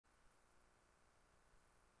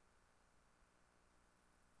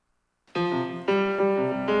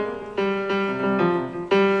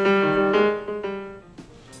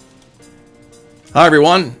Hi,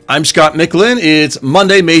 everyone. I'm Scott Michlin. It's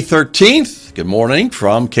Monday, May 13th. Good morning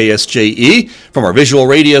from KSJE, from our visual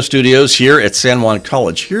radio studios here at San Juan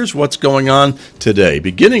College. Here's what's going on today,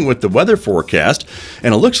 beginning with the weather forecast.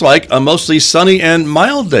 And it looks like a mostly sunny and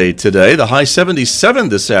mild day today. The high 77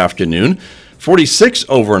 this afternoon, 46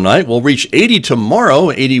 overnight. We'll reach 80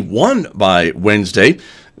 tomorrow, 81 by Wednesday,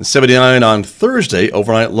 and 79 on Thursday.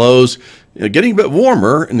 Overnight lows getting a bit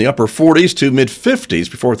warmer in the upper 40s to mid-50s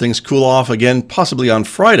before things cool off again, possibly on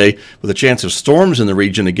Friday, with a chance of storms in the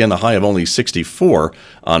region. Again, a high of only 64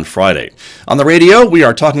 on Friday. On the radio, we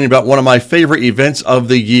are talking about one of my favorite events of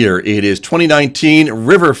the year. It is 2019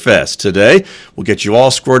 Riverfest today. We'll get you all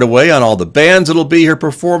squared away on all the bands that'll be here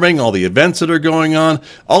performing, all the events that are going on,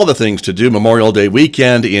 all the things to do. Memorial Day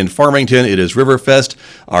weekend in Farmington. It is Riverfest.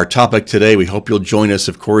 Our topic today, we hope you'll join us,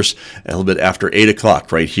 of course, a little bit after 8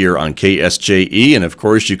 o'clock right here on KSJE. And, of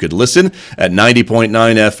course, you could listen at 90.9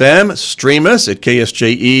 FM, stream us at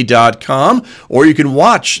ksje.com, or you can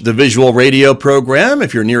watch the visual radio program.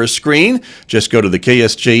 If you're near a screen, just go to the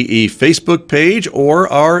KSJE Facebook page or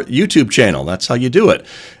our YouTube channel. That's how you do it,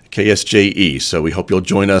 KSJE. So we hope you'll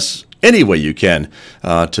join us any way you can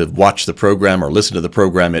to watch the program or listen to the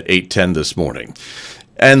program at 8:10 this morning.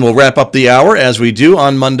 And we'll wrap up the hour, as we do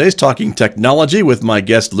on Mondays, talking technology with my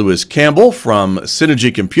guest, Lewis Campbell from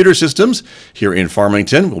Synergy Computer Systems here in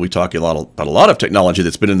Farmington. We'll be talking about a lot of technology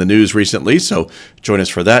that's been in the news recently, so join us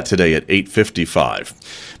for that today at 8:55.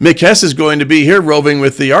 Mick Hess is going to be here, roving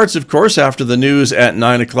with the arts, of course, after the news at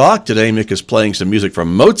 9 o'clock. Today, Mick is playing some music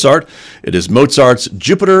from Mozart. It is Mozart's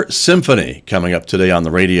Jupiter Symphony coming up today on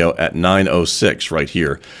the radio at 9:06 right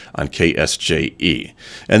here on KSJE.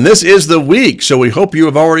 And this is the week, so we hope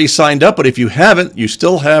you have already signed up, but if you haven't, you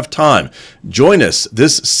still have time. Join us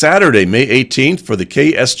this Saturday, May 18th, for the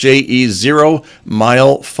KSJE 0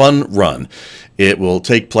 Mile Fun Run. It will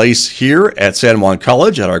take place here at San Juan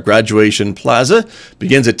College at our graduation plaza.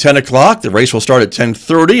 Begins at 10 o'clock. The race will start at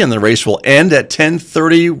 10:30, and the race will end at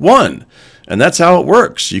 10:31. And that's how it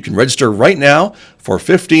works. You can register right now for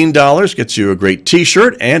 $15, gets you a great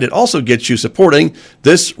t-shirt, and it also gets you supporting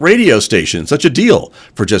this radio station. Such a deal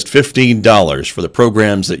for just $15 for the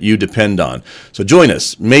programs that you depend on. So join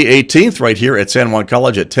us May 18th right here at San Juan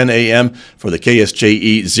College at 10 a.m. for the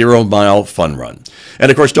KSJE 0 Mile Fun Run.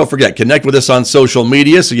 And of course, don't forget, connect with us on social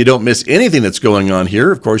media so you don't miss anything that's going on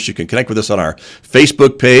here. Of course, you can connect with us on our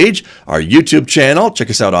Facebook page, our YouTube channel.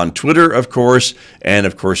 Check us out on Twitter, of course. And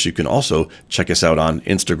of course, you can also check us out on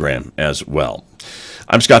Instagram as well.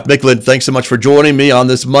 I'm Scott Michlin. Thanks so much for joining me on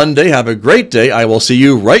this Monday. Have a great day. I will see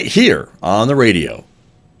you right here on the radio.